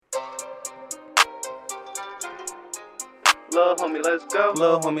Little homie, let's go.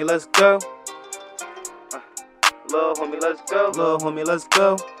 Little homie, let's go. Little homie, let's go. Little homie, let's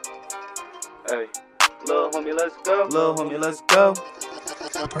go. Hey. Little homie, let's go. Little homie, let's go.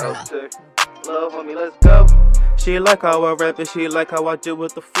 Okay. Little homie, let's go. She like how I rap and she like how I do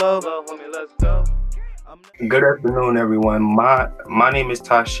with the flow. Little homie, let's go. Good afternoon, everyone. My name is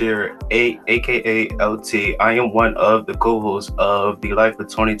Tashir, aka LT. I am one of the co-hosts of the Life of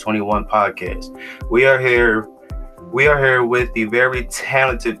 2021 podcast. We are here with the very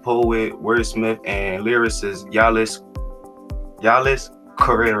talented poet, wordsmith, and lyricist Yalis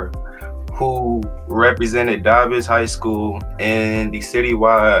Carrera, who represented Davis High School in the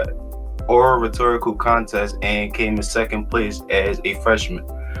citywide oral rhetorical contest and came in second place as a freshman.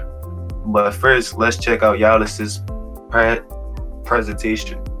 But first, let's check out Yalis's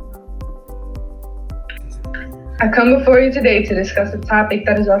presentation. I come before you today to discuss a topic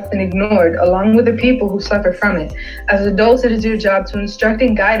that is often ignored, along with the people who suffer from it. As adults, it is your job to instruct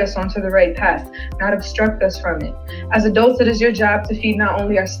and guide us onto the right path, not obstruct us from it. As adults, it is your job to feed not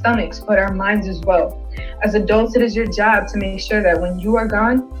only our stomachs, but our minds as well. As adults, it is your job to make sure that when you are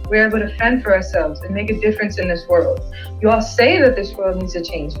gone, we're able to fend for ourselves and make a difference in this world. You all say that this world needs to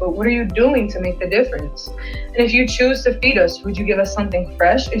change, but what are you doing to make the difference? And if you choose to feed us, would you give us something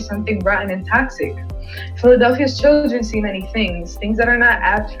fresh or something rotten and toxic? Philadelphia's children see many things that are not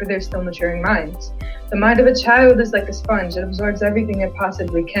apt for their still maturing minds. The mind of a child is like a sponge. It absorbs everything it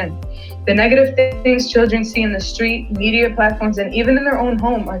possibly can. The negative things children see in the street, media platforms, and even in their own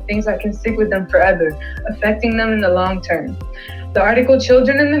home are things that can stick with them forever, affecting them in the long term. The article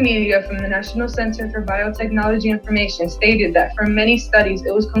Children in the Media from the National Center for Biotechnology Information stated that from many studies,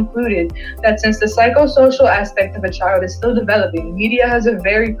 it was concluded that since the psychosocial aspect of a child is still developing, media has a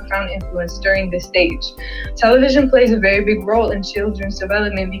very profound influence during this stage. Television plays a very big role in children's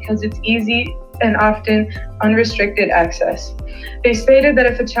development because it's easy and often unrestricted access. They stated that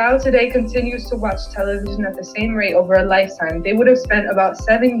if a child today continues to watch television at the same rate over a lifetime, they would have spent about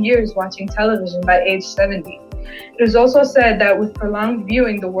 7 years watching television by age 70. It is also said that with prolonged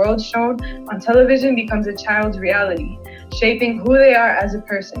viewing, the world shown on television becomes a child's reality, shaping who they are as a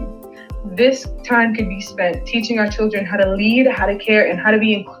person. This time could be spent teaching our children how to lead, how to care, and how to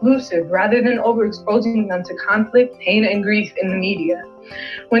be inclusive rather than overexposing them to conflict, pain, and grief in the media.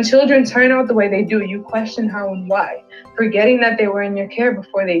 When children turn out the way they do, you question how and why, forgetting that they were in your care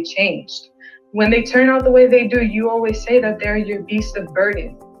before they changed. When they turn out the way they do, you always say that they're your beast of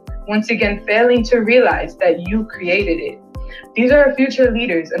burden, once again failing to realize that you created it. These are our future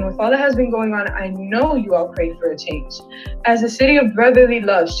leaders, and with all that has been going on, I know you all pray for a change. As a city of brotherly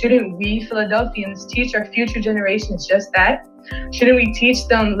love, shouldn't we Philadelphians teach our future generations just that? Shouldn't we teach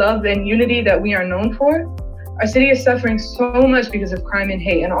them love and unity that we are known for? Our city is suffering so much because of crime and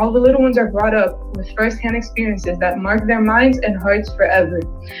hate, and all the little ones are brought up with first-hand experiences that mark their minds and hearts forever.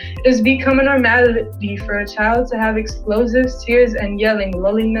 It has become a normality for a child to have explosives, tears, and yelling,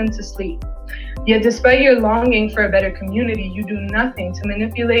 lulling them to sleep. Yet despite your longing for a better community, you do nothing to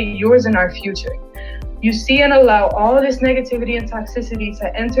manipulate yours and our future. You see and allow all this negativity and toxicity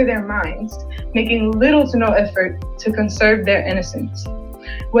to enter their minds, making little to no effort to conserve their innocence.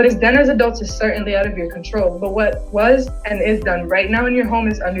 What is done as adults is certainly out of your control, but what was and is done right now in your home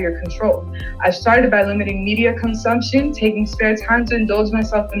is under your control. I started by limiting media consumption, taking spare time to indulge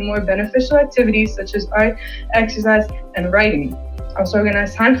myself in more beneficial activities such as art, exercise, and writing. I also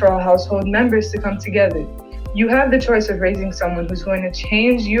organized time for all household members to come together. You have the choice of raising someone who's going to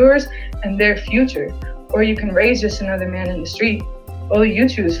change yours and their future, or you can raise just another man in the street. Well, you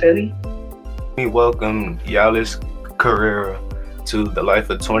choose, Philly. We welcome Yalis Carrera to the Life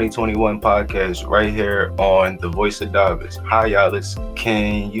of 2021 podcast right here on The Voice of Davis. Hi, Yalis.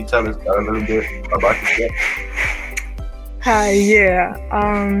 Can you tell us a little bit about yourself? Hi,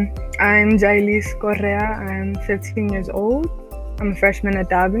 I'm Jailis Correa. I'm 15 years old. I'm a freshman at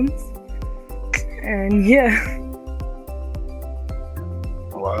Dobbins. And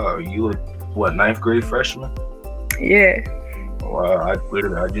Wow, you a ninth grade freshman? Yeah. Wow,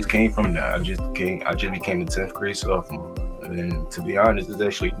 I just came from that. I just became a 10th grade sophomore. And to be honest, it's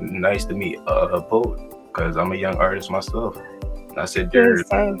actually nice to meet a poet because I'm a young artist myself. And I said,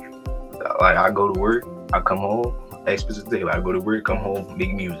 like I go to work, I come home, explicitly, like I go to work, come home,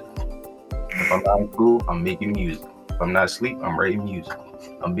 make music. If I'm not in school, I'm making music. If I'm not asleep, I'm writing music.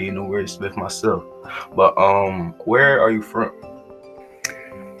 I'm being a wordsmith myself. But where are you from?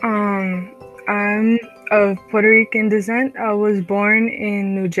 I'm of Puerto Rican descent. I was born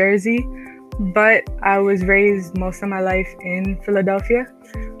in New Jersey, but I was raised most of my life in Philadelphia.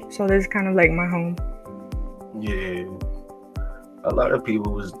 So this is kind of like my home. Yeah. A lot of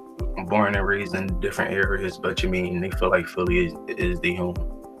people was born and raised in different areas, but you mean they feel like Philly is the home.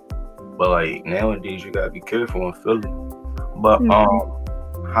 But like nowadays, you gotta be careful in Philly. But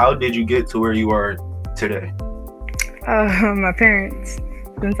how did you get to where you are today? My parents.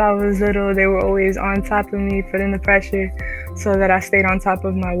 Since I was little, they were always on top of me, putting the pressure so that I stayed on top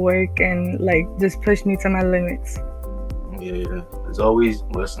of my work and like just pushed me to my limits. Yeah, there's always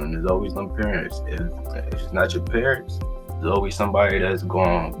them parents. If it's not your parents, there's always somebody that's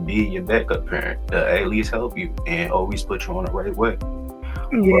going to be your backup parent to at least help you and always put you on the right way.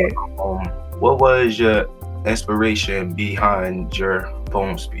 Yeah. But, what was your inspiration behind your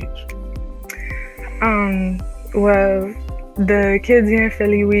poem speech? Well, the kids here in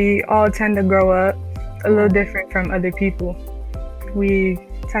Philly, we all tend to grow up a little different from other people. We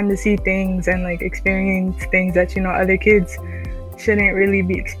tend to see things and like experience things that, you know, other kids shouldn't really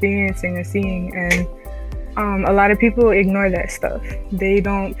be experiencing or seeing. And a lot of people ignore that stuff. They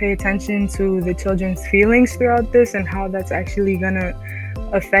don't pay attention to the children's feelings throughout this and how that's actually gonna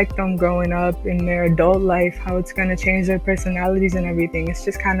affect them growing up in their adult life, how it's gonna change their personalities and everything. It's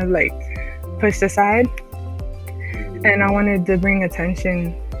just kind of like pushed aside. And I wanted to bring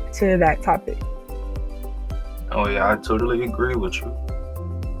attention to that topic. Oh yeah, I totally agree with you.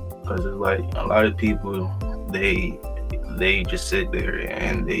 Because it's like a lot of people, they just sit there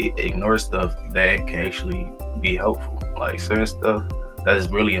and they ignore stuff that can actually be helpful. Like certain stuff that's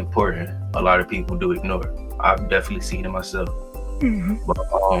really important, a lot of people do ignore. I've definitely seen it myself. Mm-hmm. But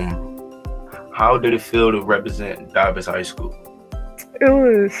how did it feel to represent Dobbins High School? It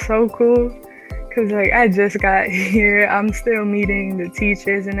was so cool. Cause like I just got here, I'm still meeting the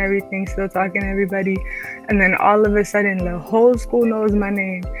teachers and everything, still talking to everybody, and then all of a sudden the whole school knows my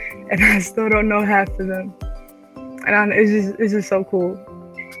name, and I still don't know half of them, and it's just so cool.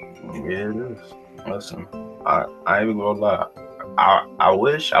 Yeah, it is. Listen, I ain't even gonna lie. I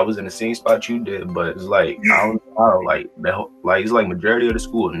wish I was in the same spot you did, but it's like I don't know, like it's like majority of the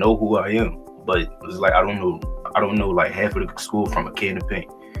school know who I am, but it's like I don't know like half of the school from a can of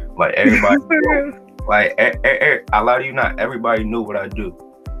paint. Like everybody, like a lot of you, not everybody knew what I do.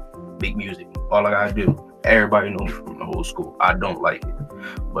 Big music, all I gotta do. Everybody know me from the whole school. I don't like it,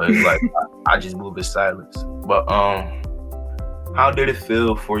 but it's like I just move in silence. But how did it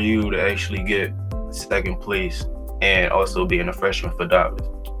feel for you to actually get second place and also being a freshman for Dobbins?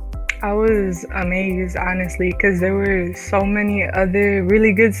 I was amazed, honestly, because there were so many other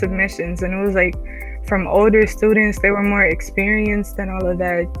really good submissions, and it was like from older students. They were more experienced and all of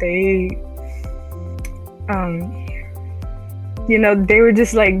that. They, you know, they were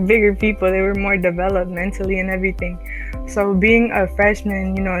just like bigger people. They were more developed mentally and everything. So being a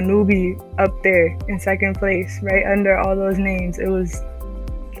freshman, you know, a newbie up there in second place, right under all those names, it was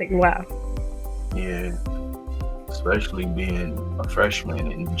like, wow. Yeah, especially being a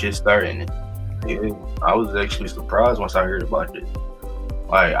freshman and just starting it. Yeah, I was actually surprised once I heard about it.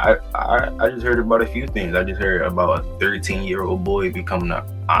 Like I just heard about a few things. I just heard about a 13-year-old boy becoming an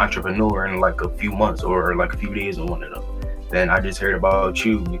entrepreneur in like a few months or like a few days or one of them. Then I just heard about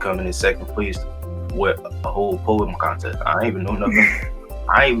you becoming in second place with a whole poem contest. I didn't even know nothing.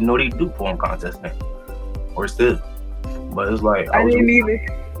 I didn't even know they do poem contests now, or still. But it's like I didn't either.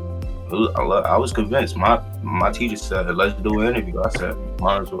 I was convinced. My teacher said, "Let's do an interview." I said,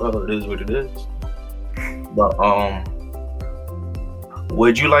 "Might as well. It is what it is." But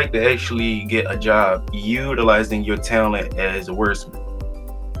would you like to actually get a job utilizing your talent as a wordsmith?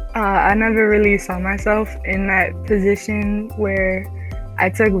 I never really saw myself in that position where I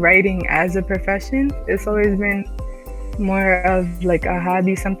took writing as a profession. It's always been more of like a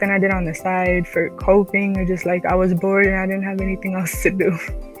hobby, something I did on the side for coping, or just like I was bored and I didn't have anything else to do.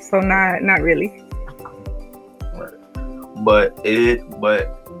 So not really. But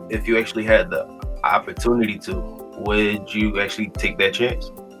if you actually had the opportunity to, would you actually take that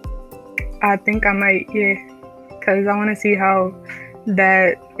chance? I think I might, yeah, because I want to see how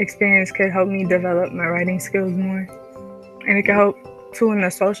that experience could help me develop my writing skills more, and it could help too in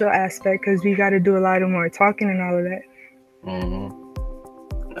the social aspect, because we got to do a lot of more talking and all of that.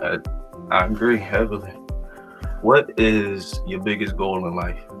 I agree heavily. What is your biggest goal in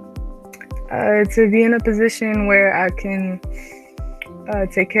life? To be in a position where I can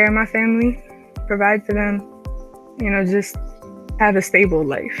take care of my family, provide for them, you know, just have a stable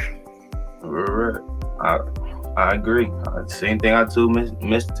life. Right. I agree. Same thing I told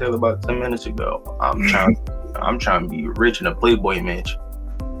Mr. Taylor about 10 minutes ago. I'm trying to be rich in a Playboy mansion.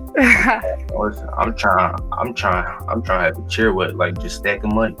 I'm trying to have a chair with like just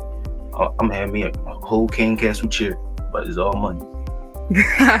stacking money. I'm having me a whole King Castle chair, but it's all money.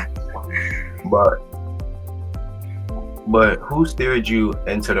 But But who steered you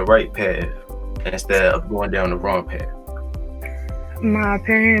into the right path instead of going down the wrong path? My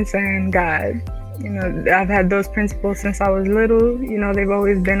parents and God. You know, I've had those principles since I was little. You know, they've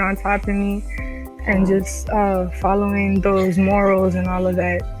always been on top of me, and just following those morals and all of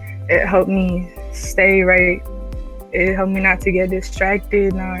that, it helped me stay right. It helped me not to get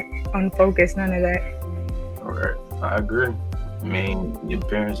distracted, not unfocused, none of that. All right, I agree. I mean, your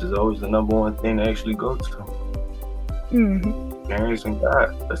parents is always the number one thing to actually go to. Mm-hmm. Parents and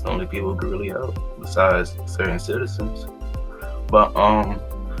God, that's the only people who can really help, besides certain citizens. But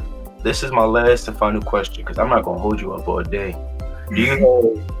this is my last and final question, because I'm not gonna hold you up all day. Do you have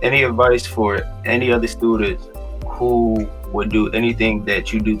any advice for any other students who would do anything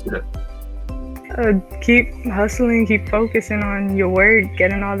that you do today? Keep hustling, keep focusing on your work,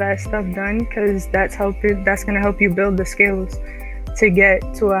 getting all that stuff done, because that's gonna help you build the skills to get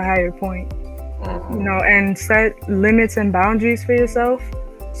to a higher point. Mm-hmm. You know, and set limits and boundaries for yourself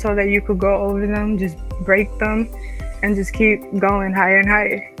so that you could go over them, just break them, and just keep going higher and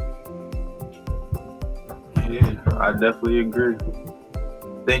higher. Yeah, I definitely agree.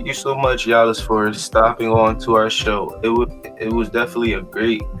 Thank you so much, Yalis, for stopping on to our show. It was definitely a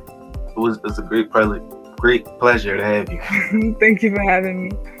great pleasure to have you. Thank you for having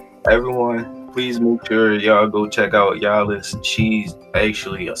me. Everyone, please make sure y'all go check out Yalis. She's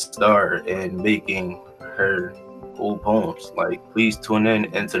actually a star in making her old poems. Like, please tune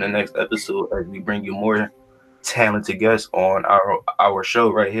in into the next episode as we bring you more talented guests on our show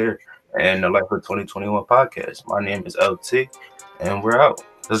right here and the Life of 2021 podcast. My name is LT, and we're out.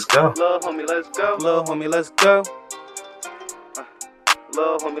 Let's go. Little homie, let's go. Little homie, let's go.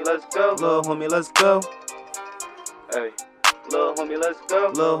 Little homie, let's go. Little homie, let's go. Hey. Little homie, let's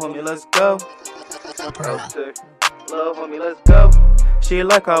go. Little homie, let's go. Little homie, let's go. She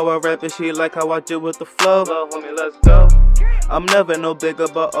like how I rap and she like how I do with the flow. Little homie, let's go. I'm never no bigger,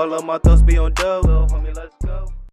 but all of my thoughts be on dough.